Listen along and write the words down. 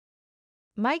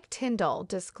Mike Tindall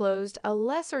disclosed a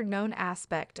lesser-known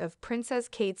aspect of Princess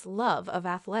Kate's love of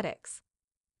athletics.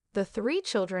 The three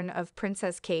children of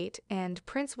Princess Kate and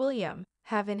Prince William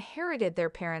have inherited their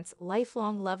parents'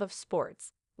 lifelong love of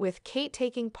sports, with Kate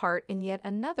taking part in yet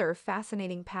another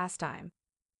fascinating pastime.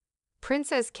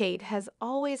 Princess Kate has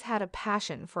always had a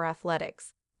passion for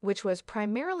athletics, which was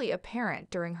primarily apparent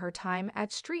during her time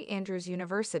at St Andrews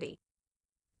University.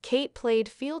 Kate played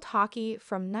field hockey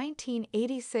from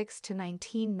 1986 to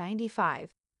 1995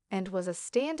 and was a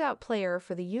standout player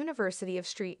for the University of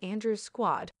St Andrews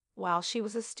squad while she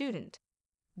was a student.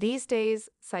 These days,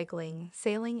 cycling,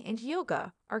 sailing, and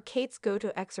yoga are Kate's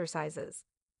go-to exercises.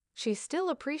 She still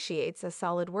appreciates a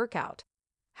solid workout.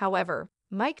 However,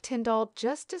 Mike Tindall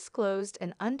just disclosed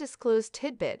an undisclosed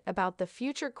tidbit about the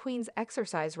future Queen's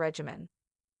exercise regimen.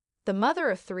 The mother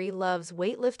of three loves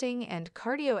weightlifting and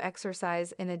cardio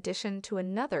exercise in addition to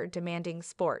another demanding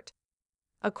sport.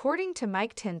 According to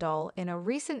Mike Tindall in a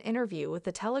recent interview with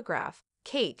the Telegraph,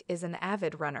 Kate is an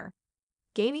avid runner.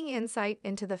 Gaining insight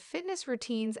into the fitness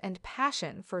routines and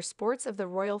passion for sports of the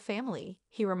royal family,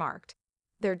 he remarked,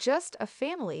 "They're just a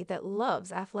family that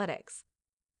loves athletics."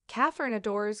 Catherine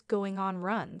adores going on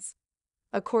runs.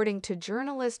 According to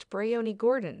journalist Bryony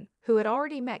Gordon, who had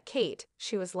already met Kate,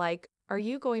 she was like, "Are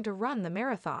you going to run the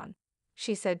marathon?"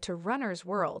 She said to Runner's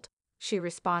World. She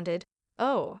responded,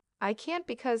 "Oh, I can't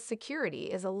because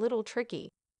security is a little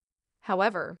tricky."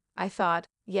 However, I thought,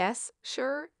 yes,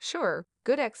 sure,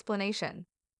 good explanation.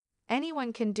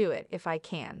 Anyone can do it if I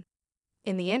can.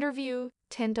 In the interview,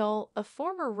 Tindall, a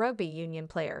former rugby union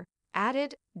player,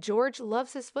 added, "George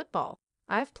loves his football.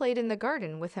 I've played in the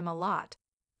garden with him a lot.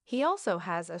 He also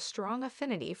has a strong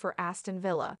affinity for Aston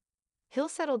Villa. He'll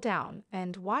settle down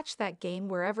and watch that game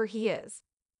wherever he is."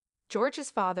 George's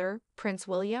father, Prince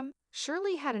William,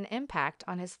 surely had an impact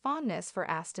on his fondness for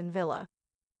Aston Villa.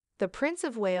 The Prince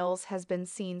of Wales has been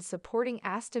seen supporting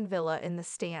Aston Villa in the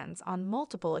stands on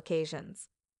multiple occasions.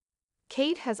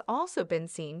 Kate has also been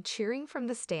seen cheering from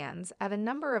the stands at a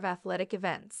number of athletic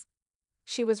events.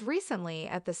 She was recently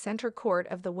at the center court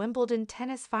of the Wimbledon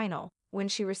tennis final when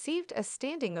she received a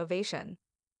standing ovation.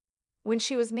 When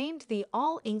she was named the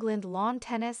All England Lawn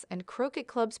Tennis and Croquet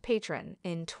Club's patron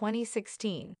in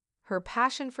 2016, her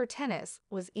passion for tennis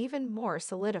was even more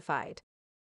solidified.